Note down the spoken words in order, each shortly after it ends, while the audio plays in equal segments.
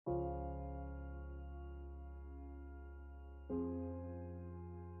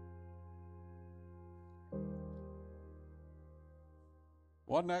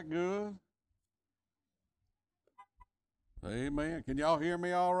Wasn't that good? Amen. Can y'all hear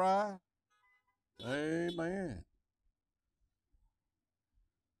me all right? Amen.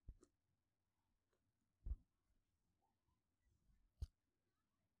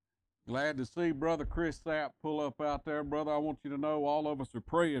 Glad to see Brother Chris Sapp pull up out there. Brother, I want you to know all of us are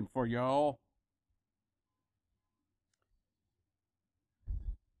praying for y'all.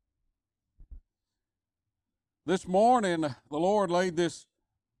 This morning, the Lord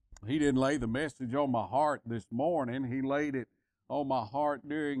He didn't lay the message on my heart this morning. He laid it on my heart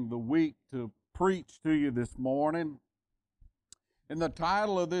during the week to preach to you this morning. And the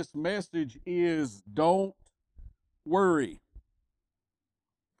title of this message is Don't Worry.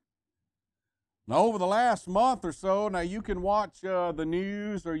 Now, over the last month or so, now you can watch the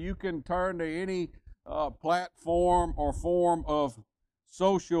news or you can turn to any platform or form of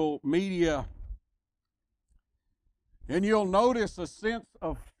social media, and you'll notice a sense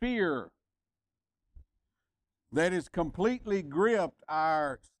of fear that has completely gripped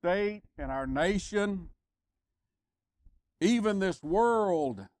our state and our nation, even this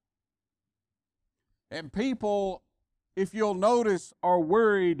world. And people, if you'll notice, are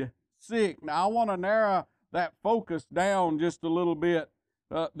worried sick. Now, I want to narrow that focus down just a little bit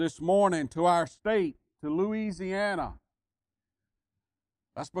this morning to our state, to Louisiana.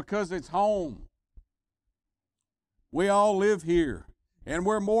 That's because it's home. We all live here, and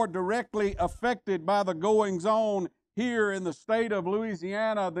we're more directly affected by the goings-on here in the state of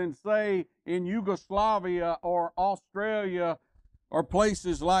Louisiana than, say, in Yugoslavia or Australia or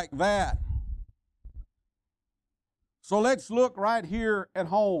places like that. So let's look right here at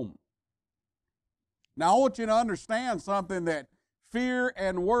home. Now, I want you to understand something, that fear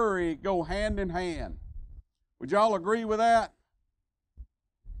and worry go hand in hand. Would y'all agree with that?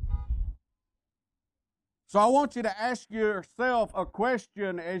 So I want you to ask yourself a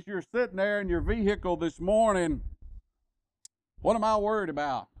question as you're sitting there in your vehicle this morning. What am I worried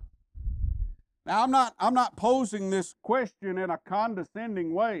about? Now, I'm not posing this question in a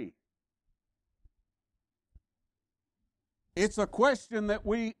condescending way. It's a question that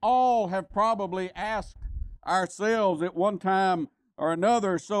we all have probably asked ourselves at one time or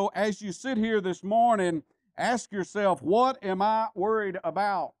another. So as you sit here this morning, ask yourself, what am I worried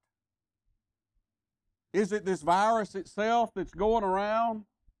about? Is it this virus itself that's going around?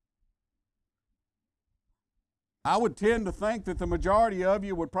 I would tend to think that the majority of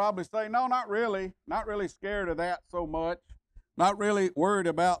you would probably say, no, not really. Not really scared of that so much. Not really worried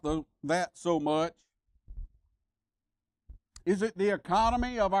about that so much. Is it the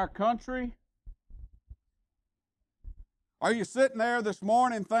economy of our country? Are you sitting there this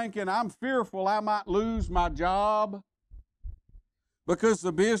morning thinking, I'm fearful I might lose my job because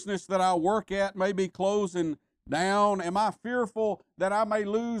the business that I work at may be closing down? Am I fearful that I may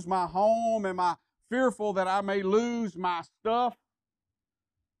lose my home? Am I fearful that I may lose my stuff?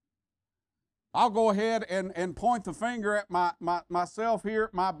 I'll go ahead and point the finger at myself here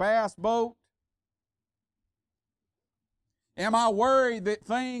at my bass boat. Am I worried that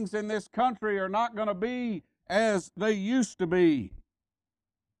things in this country are not going to be as they used to be?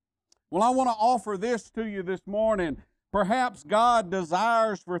 Well, I want to offer this to you this morning. Perhaps God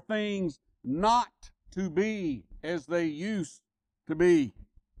desires for things not to be as they used to be.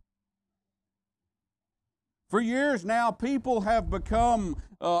 For years now, people have become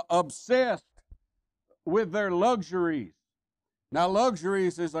obsessed with their luxuries. Now,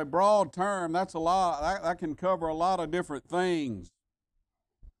 luxuries is a broad term. That's a lot. That can cover a lot of different things.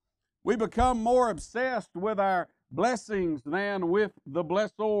 We become more obsessed with our blessings than with the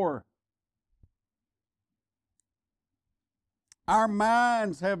blessor. Our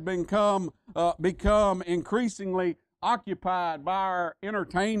minds have become increasingly occupied by our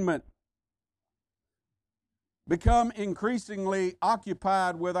entertainment, become increasingly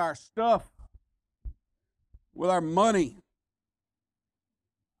occupied with our stuff, with our money.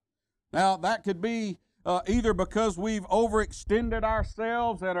 Now, that could be either because we've overextended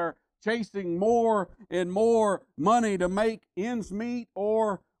ourselves and are chasing more and more money to make ends meet,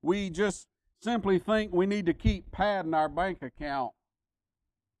 or we just simply think we need to keep padding our bank account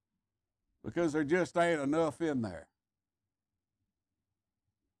because there just ain't enough in there.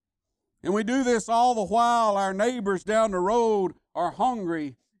 And we do this all the while our neighbors down the road are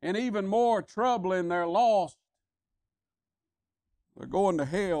hungry and even more troubling. They're lost. They're going to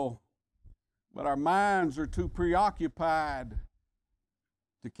hell. But our minds are too preoccupied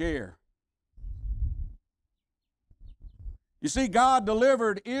to care. You see, God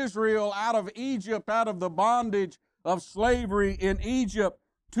delivered Israel out of Egypt, out of the bondage of slavery in Egypt,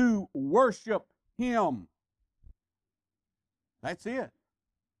 to worship Him. That's it.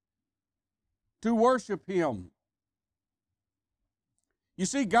 to worship Him. You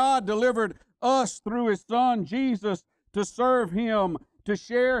see, God delivered us through His Son, Jesus, to serve Him, to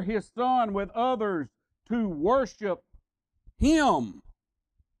share His Son with others, to worship Him.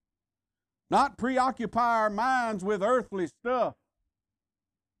 Not preoccupy our minds with earthly stuff.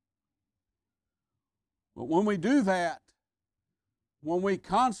 But when we do that, when we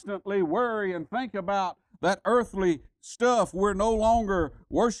constantly worry and think about that earthly stuff, we're no longer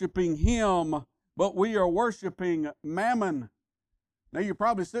worshiping Him, but we are worshiping mammon. Now you're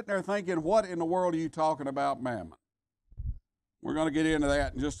probably sitting there thinking, what in the world are you talking about, mammon? We're going to get into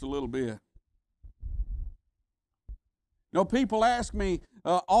that in just a little bit. You know, people ask me,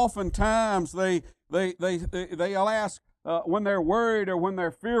 oftentimes they'll ask when they're worried or when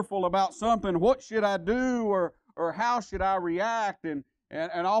they're fearful about something, what should I do or how should I react? And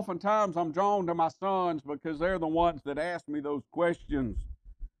oftentimes I'm drawn to my sons because they're the ones that ask me those questions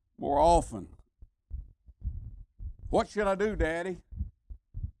more often. What should I do, Daddy?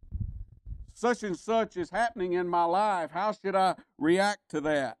 Such and such is happening in my life. How should I react to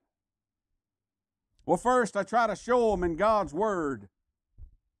that? Well, first, I try to show them in God's Word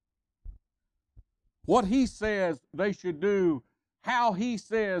what He says they should do, how He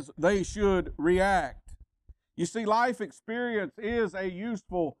says they should react. You see, life experience is a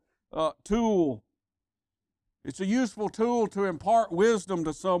useful tool. It's a useful tool to impart wisdom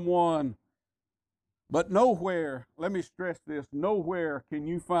to someone. But nowhere, let me stress this, nowhere can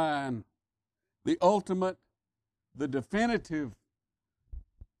you find the ultimate, the definitive,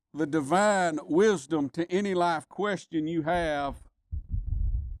 the divine wisdom to any life question you have.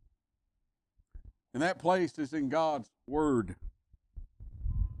 And that place is in God's Word.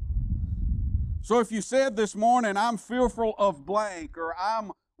 So if you said this morning, I'm fearful of blank, or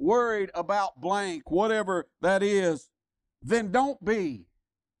I'm worried about blank, whatever that is, then don't be.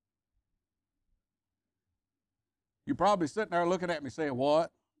 You're probably sitting there looking at me saying,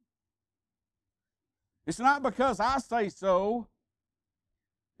 what? It's not because I say so.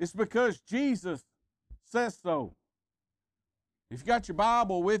 It's because Jesus says so. If you got your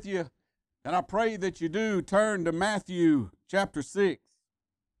Bible with you, and I pray that you do, turn to Matthew chapter 6.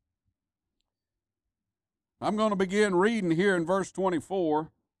 I'm going to begin reading here in verse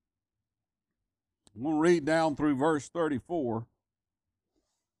 24. I'm going to read down through verse 34.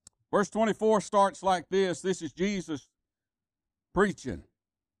 Verse 24 starts like this. This is Jesus preaching.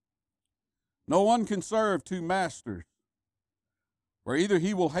 No one can serve two masters. For either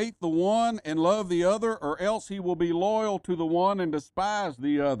he will hate the one and love the other, or else he will be loyal to the one and despise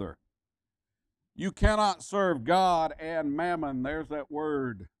the other. You cannot serve God and mammon. There's that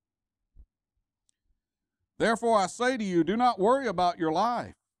word. Therefore I say to you, do not worry about your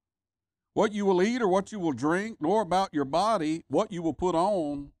life, what you will eat or what you will drink, nor about your body, what you will put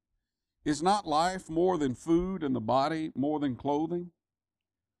on. Is not life more than food, and the body more than clothing?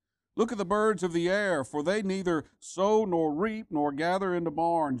 Look at the birds of the air, for they neither sow nor reap nor gather into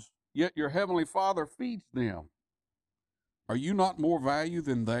barns, yet your heavenly Father feeds them. Are you not more value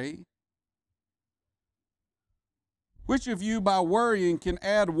than they? Which of you by worrying can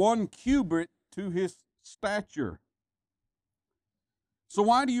add 1 cubit to his stature? So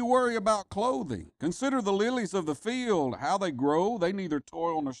why do you worry about clothing? Consider the lilies of the field, how they grow. They neither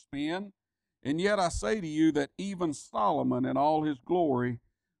toil nor spin. And yet I say to you that even Solomon in all his glory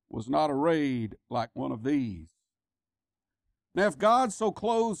was not arrayed like one of these. Now if God so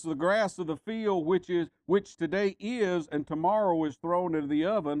clothes the grass of the field, which today is and tomorrow is thrown into the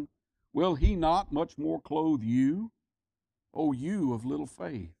oven, will he not much more clothe you, O you of little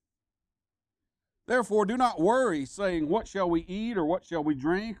faith? Therefore do not worry, saying, what shall we eat, or what shall we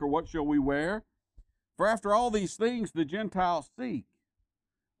drink, or what shall we wear? For after all these things the Gentiles seek.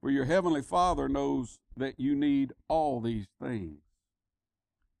 For your heavenly Father knows that you need all these things.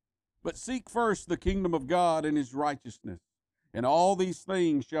 But seek first the kingdom of God and his righteousness, and all these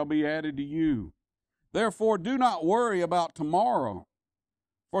things shall be added to you. Therefore do not worry about tomorrow,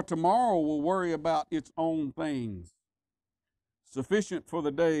 for tomorrow will worry about its own things. Sufficient for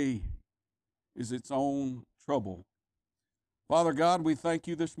the day is its own trouble. Father God, we thank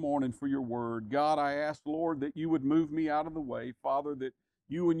you this morning for your word. God, I ask, Lord, that you would move me out of the way. Father, that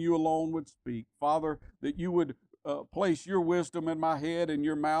you and you alone would speak. Father, that you would place your wisdom in my head and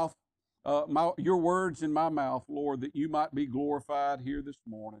your mouth, your words in my mouth, Lord, that you might be glorified here this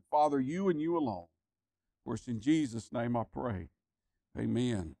morning. Father, you and you alone. For it's in Jesus' name I pray.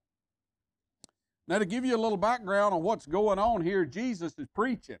 Amen. Now, to give you a little background on what's going on here, Jesus is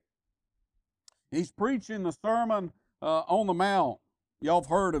preaching. He's preaching the Sermon on the Mount. Y'all have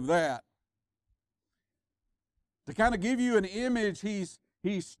heard of that. To kind of give you an image, he's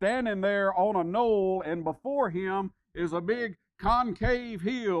he's standing there on a knoll, and before him is a big concave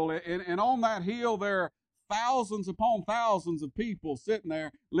hill, and on that hill there are thousands upon thousands of people sitting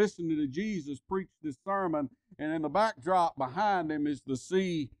there listening to Jesus preach this sermon, and in the backdrop behind him is the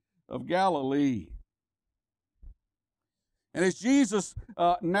Sea of Galilee. And as Jesus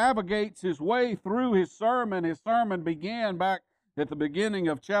navigates his way through his sermon began back at the beginning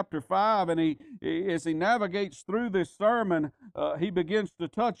of chapter 5, and as he navigates through this sermon, he begins to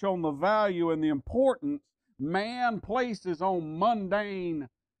touch on the value and the importance man places on mundane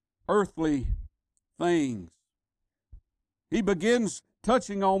earthly things. He begins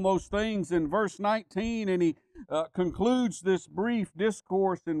touching on those things in verse 19, and he concludes this brief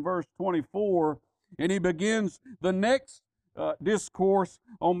discourse in verse 24, and he begins the next discourse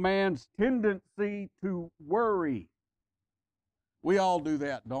on man's tendency to worry. We all do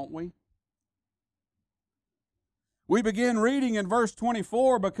that, don't we? We begin reading in verse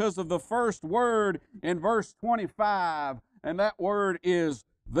 24 because of the first word in verse 25, and that word is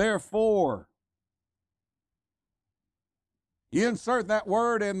therefore. You insert that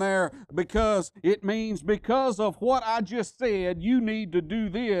word in there because it means because of what I just said, you need to do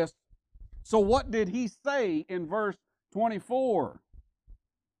this. So what did he say in verse 24?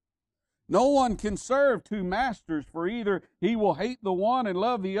 No one can serve two masters, for either he will hate the one and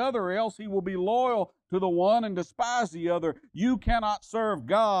love the other, or else he will be loyal to the one and despise the other. You cannot serve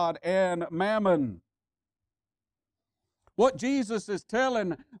God and mammon. What Jesus is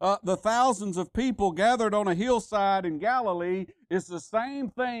telling the thousands of people gathered on a hillside in Galilee is the same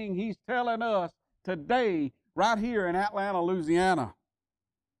thing he's telling us today right here in Atlanta, Louisiana.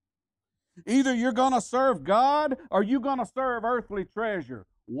 Either you're going to serve God or you're going to serve earthly treasure.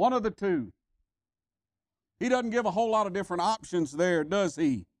 One of the two. He doesn't give a whole lot of different options there, does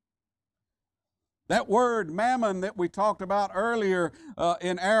he? That word mammon that we talked about earlier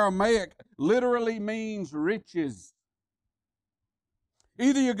in Aramaic literally means riches.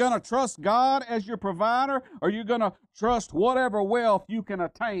 Either you're going to trust God as your provider or you're going to trust whatever wealth you can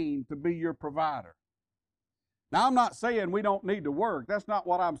attain to be your provider. Now, I'm not saying we don't need to work. That's not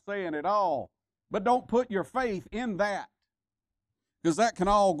what I'm saying at all. But don't put your faith in that, because that can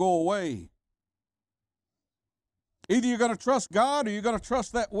all go away. Either you're going to trust God or you're going to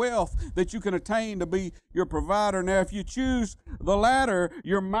trust that wealth that you can attain to be your provider. Now, if you choose the latter,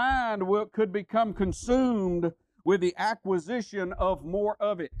 your mind could become consumed with the acquisition of more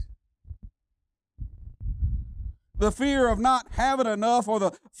of it. The fear of not having enough or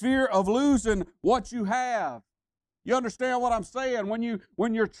the fear of losing what you have. You understand what I'm saying?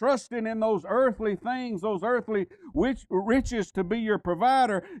 When you're trusting in those earthly things, those earthly riches to be your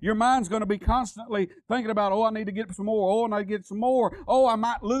provider, your mind's going to be constantly thinking about, oh, I need to get some more. Oh, I need to get some more. Oh, I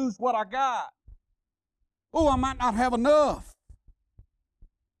might lose what I got. Oh, I might not have enough.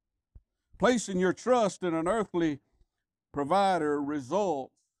 Placing your trust in an earthly provider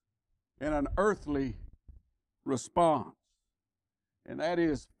results in an earthly response. And that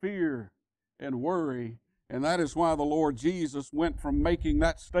is fear and worry. And that is why the Lord Jesus went from making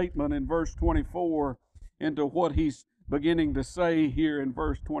that statement in verse 24 into what he's beginning to say here in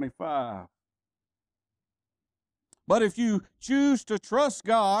verse 25. But if you choose to trust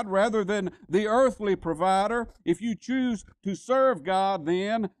God rather than the earthly provider, if you choose to serve God,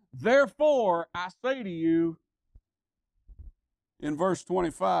 then, therefore, I say to you, in verse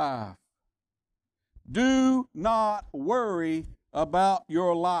 25, do not worry about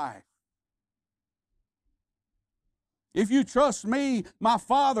your life. If you trust me, my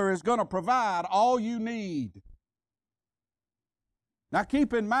Father is going to provide all you need. Now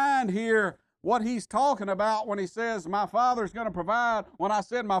keep in mind here what he's talking about when he says, my Father is going to provide. When I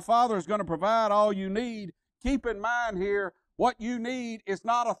said my Father is going to provide all you need, keep in mind here what you need is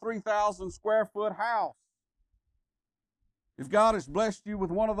not a 3,000 square foot house. If God has blessed you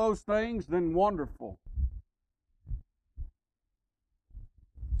with one of those things, then wonderful.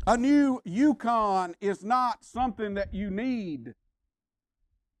 A new Yukon is not something that you need.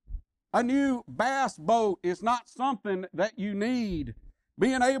 A new bass boat is not something that you need.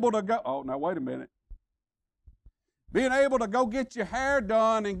 Being able to go, oh, now wait a minute. Being able to go get your hair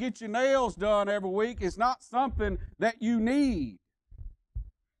done and get your nails done every week is not something that you need.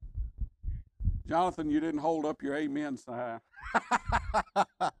 Jonathan, you didn't hold up your amen sign.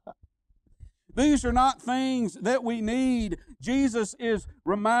 These are not things that we need. Jesus is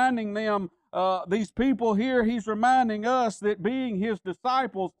reminding them, these people here, he's reminding us that being his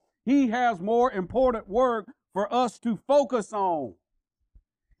disciples, he has more important work for us to focus on.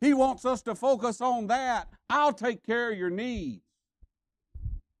 He wants us to focus on that. I'll take care of your needs.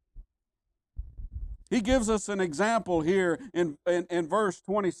 He gives us an example here in verse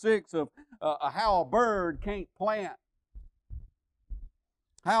 26 of how a bird can't plant,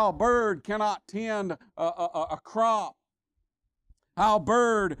 how a bird cannot tend a crop, how a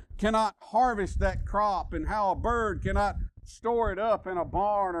bird cannot harvest that crop, and how a bird cannot store it up in a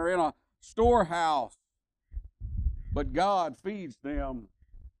barn or in a storehouse. But God feeds them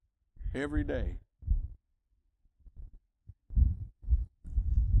every day.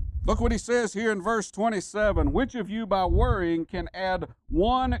 Look what he says here in verse 27. Which of you by worrying can add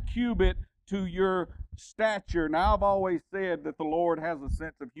 1 cubit to your stature? Now, I've always said that the Lord has a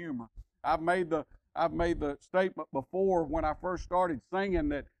sense of humor. I've made the statement before when I first started singing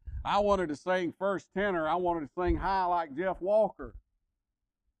that I wanted to sing first tenor. I wanted to sing high like Jeff Walker.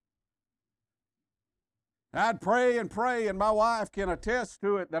 I'd pray and pray, and my wife can attest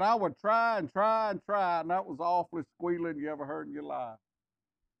to it, that I would try and try and try, and that was the awfulest squealing you ever heard in your life.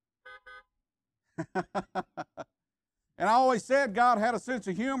 And I always said God had a sense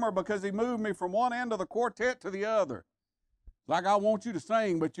of humor because he moved me from one end of the quartet to the other. Like, I want you to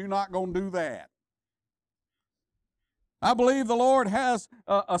sing, but you're not going to do that. I believe the Lord has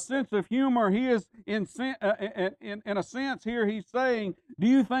a sense of humor. He is, in a sense here, he's saying, do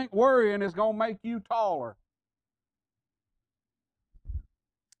you think worrying is going to make you taller?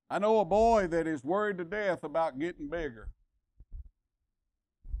 I know a boy that is worried to death about getting bigger.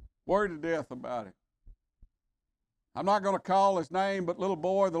 Worried to death about it. I'm not going to call his name, but little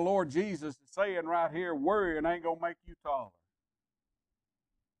boy, the Lord Jesus is saying right here, worrying ain't going to make you taller.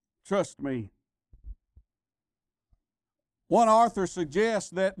 Trust me. One author suggests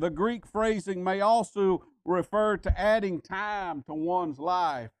that the Greek phrasing may also refer to adding time to one's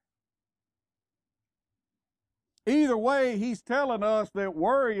life. Either way, he's telling us that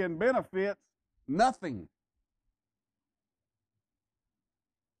worrying benefits nothing.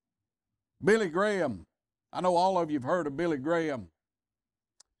 Billy Graham. I know all of you have heard of Billy Graham.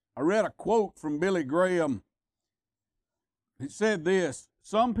 I read a quote from Billy Graham. He said this: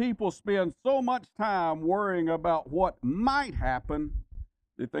 some people spend so much time worrying about what might happen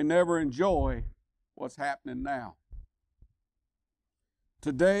that they never enjoy what's happening now.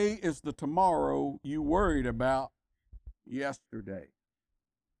 Today is the tomorrow you worried about yesterday.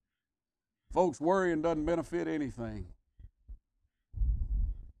 Folks, worrying doesn't benefit anything.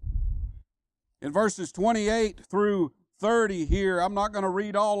 In verses 28 through 30 here, I'm not going to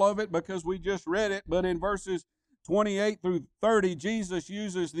read all of it because we just read it, but in verses 28 through 30, Jesus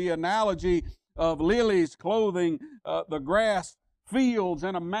uses the analogy of lilies clothing the grass fields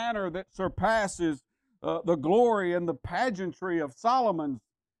in a manner that surpasses the glory and the pageantry of Solomon's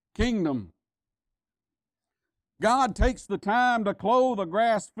kingdom. God takes the time to clothe a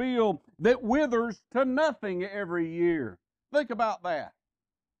grass field that withers to nothing every year. Think about that.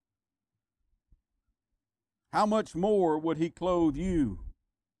 How much more would he clothe you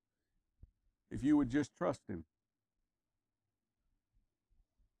if you would just trust him?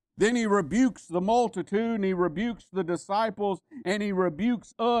 Then he rebukes the multitude, and he rebukes the disciples, and he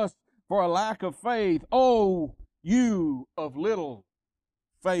rebukes us for a lack of faith. Oh, you of little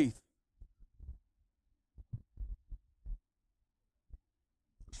faith.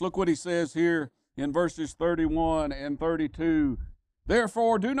 Let's look what he says here in verses 31 and 32.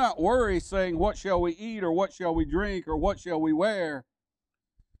 Therefore, do not worry, saying, what shall we eat, or what shall we drink, or what shall we wear?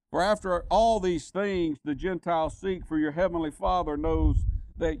 For after all these things the Gentiles seek, for your heavenly Father knows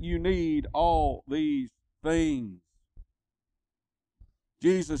that you need all these things.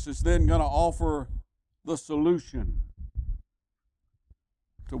 Jesus is then going to offer the solution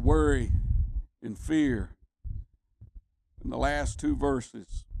to worry and fear in the last 2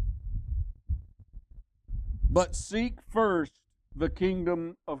 verses. But seek first the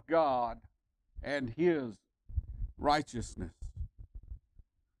kingdom of God and his righteousness,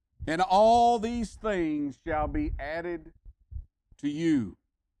 and all these things shall be added to you.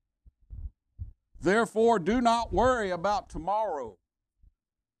 Therefore, do not worry about tomorrow.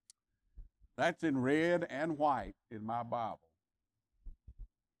 That's in red and white in my Bible.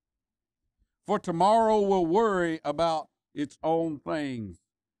 For tomorrow will worry about its own things.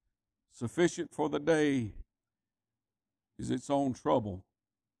 Sufficient for the day is its own trouble.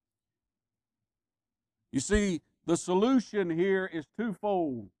 You see, the solution here is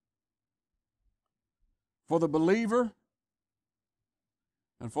twofold. For the believer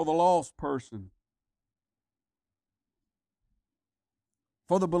and for the lost person.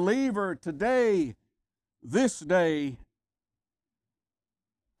 For the believer today, this day,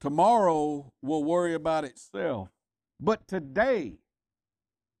 tomorrow will worry about itself. But today,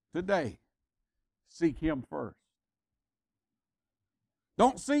 seek him first.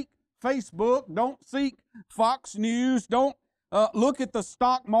 Don't seek Facebook. Don't seek Fox News. Don't look at the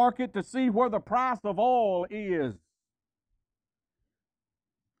stock market to see where the price of oil is.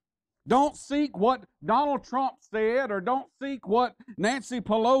 Don't seek what Donald Trump said, or don't seek what Nancy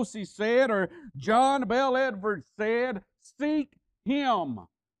Pelosi said, or John Bel Edwards said. Seek Him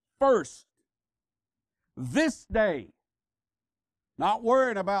first. This day. Not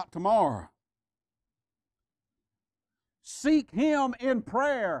worrying about tomorrow. Seek Him in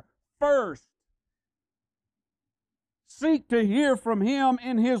prayer first. Seek to hear from Him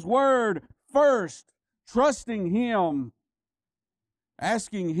in His Word first. Trusting Him.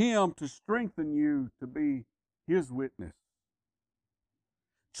 Asking Him to strengthen you to be His witness.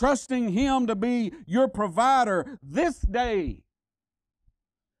 Trusting Him to be your provider this day.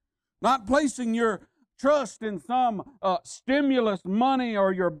 Not placing your trust in some stimulus money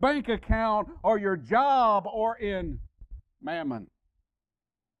or your bank account or your job or in mammon.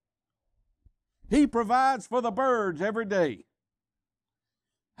 He provides for the birds every day.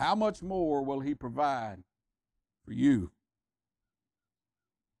 How much more will He provide for you?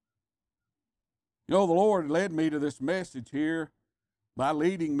 You know, the Lord led me to this message here by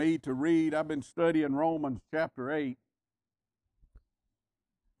leading me to read. I've been studying Romans chapter 8.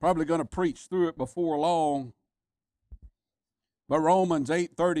 Probably going to preach through it before long. But Romans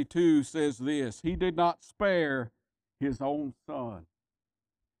 8:32 says this: He did not spare His own Son,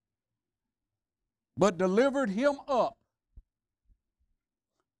 but delivered Him up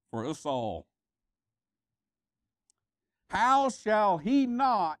for us all. How shall He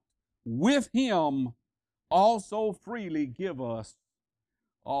not with Him also freely give us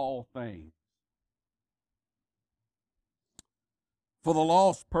all things? For the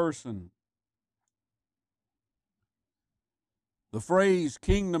lost person, the phrase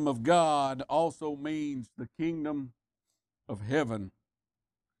kingdom of God also means the kingdom of heaven.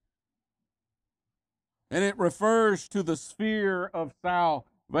 And it refers to the sphere of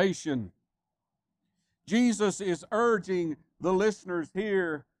salvation. Jesus is urging the listeners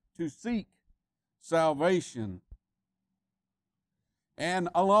here to seek salvation. And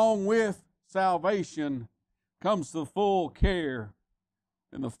along with salvation comes the full care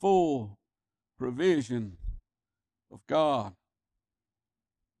and the full provision of God.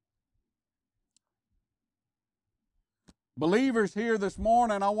 Believers here this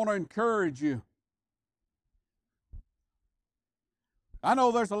morning, I want to encourage you. I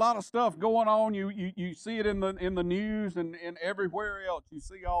know there's a lot of stuff going on. You see it in the news and everywhere else. You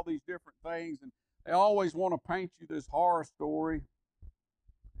see all these different things, and they always want to paint you this horror story.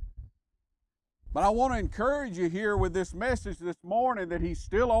 But I want to encourage you here with this message this morning that He's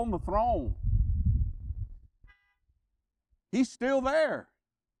still on the throne. He's still there.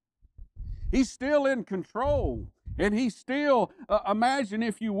 He's still in control. And He's still, imagine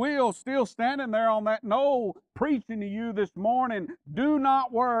if you will, still standing there on that knoll preaching to you this morning. Do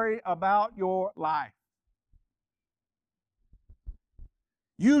not worry about your life.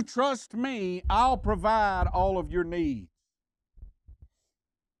 You trust me, I'll provide all of your needs.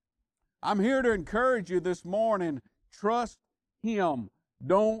 I'm here to encourage you this morning. Trust Him.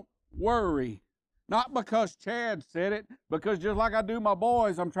 Don't worry. Not because Chad said it, because just like I do my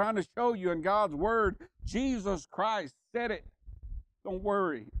boys, I'm trying to show you in God's Word, Jesus Christ said it. Don't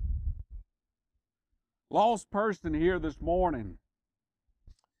worry. Lost person here this morning.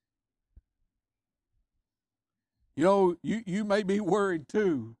 You know, you may be worried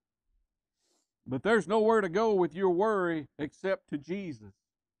too, but there's nowhere to go with your worry except to Jesus.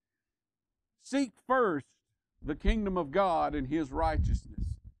 Seek first the kingdom of God and His righteousness.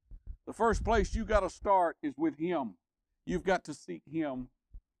 The first place you got to start is with Him. You've got to seek Him.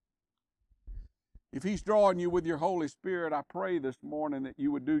 If He's drawing you with your Holy Spirit, I pray this morning that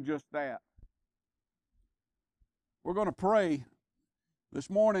you would do just that. We're going to pray this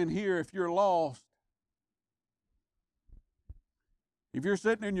morning here. If you're lost, if you're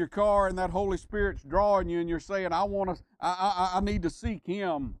sitting in your car and that Holy Spirit's drawing you and you're saying, I need to seek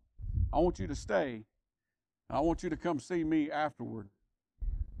Him, I want you to stay. I want you to come see me afterward.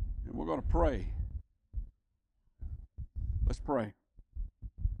 And we're going to pray. Let's pray.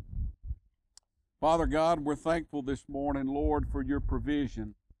 Father God, we're thankful this morning, Lord, for your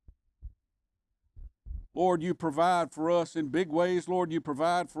provision. Lord, you provide for us in big ways. Lord, you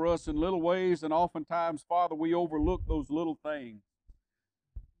provide for us in little ways. And oftentimes, Father, we overlook those little things.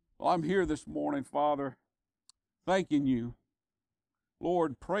 Well, I'm here this morning, Father, thanking you.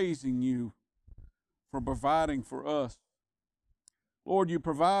 Lord, praising you for providing for us. Lord, you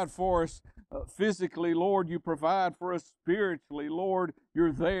provide for us physically. Lord, you provide for us spiritually. Lord,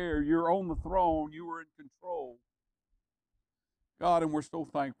 you're there. You're on the throne. You are in control. God, and we're so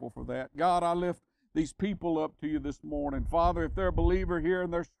thankful for that. God, I lift these people up to you this morning. Father, if they're a believer here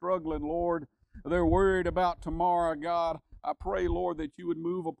and they're struggling, Lord, they're worried about tomorrow, God, I pray, Lord, that you would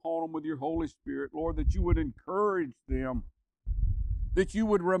move upon them with your Holy Spirit. Lord, that you would encourage them, that you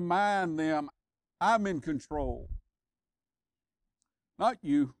would remind them, I'm in control. Not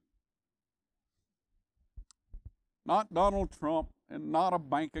you, not Donald Trump, and not a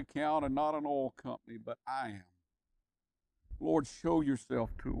bank account, and not an oil company, but I am. Lord, show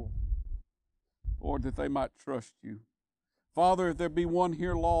yourself to them. Lord, that they might trust you. Father, if there be one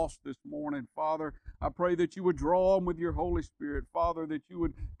here lost this morning, Father, I pray that you would draw them with your Holy Spirit. Father, that you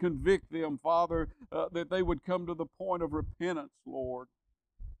would convict them, Father, that they would come to the point of repentance, Lord.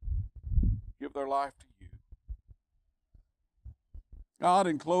 Give their life to you. God,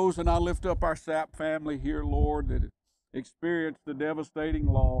 in closing, I lift up our Sapp family here, Lord, that experienced the devastating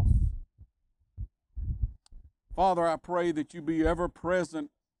loss. Father, I pray that you be ever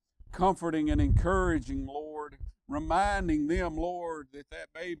present, comforting and encouraging, Lord, reminding them, Lord, that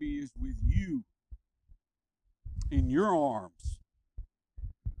that baby is with you in your arms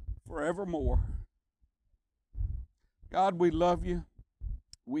forevermore. God, we love you.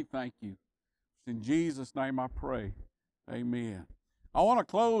 We thank you. In Jesus' name I pray. Amen. I want to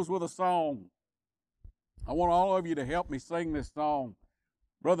close with a song. I want all of you to help me sing this song.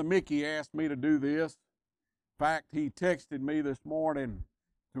 Brother Mickey asked me to do this. In fact, he texted me this morning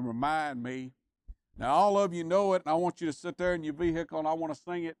to remind me. Now, all of you know it, and I want you to sit there in your vehicle, and I want to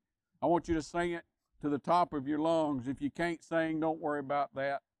sing it. I want you to sing it to the top of your lungs. If you can't sing, don't worry about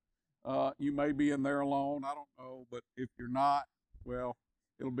that. You may be in there alone. I don't know, but if you're not, well,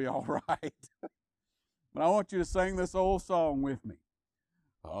 it'll be all right. But I want you to sing this old song with me.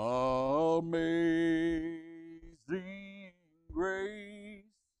 Amazing grace,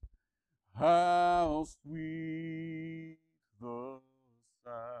 how sweet the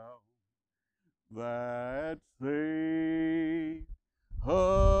sound that saved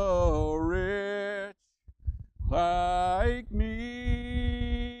a wretch like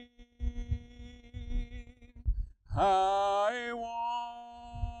me. I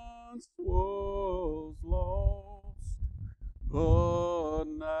once was lost, but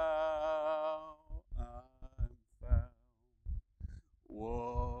now I'm found.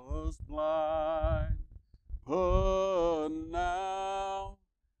 Was blind, but now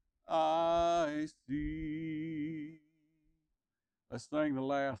I see. Let's sing the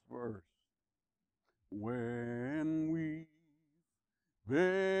last verse. When we've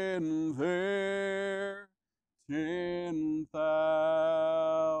been there 10,000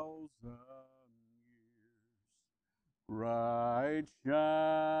 years, bright shining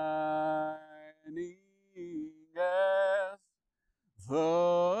as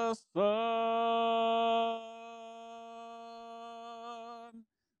the sun,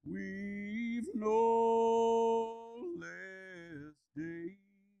 we've no less days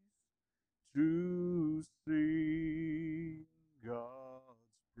to sing God's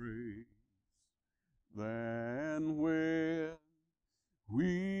praise than when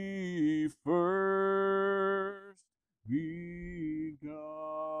we first begun.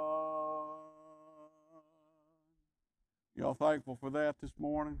 Y'all thankful for that this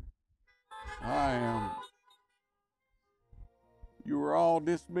morning? I am. You were all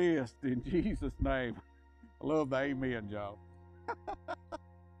dismissed in Jesus' name. I love the amen, y'all.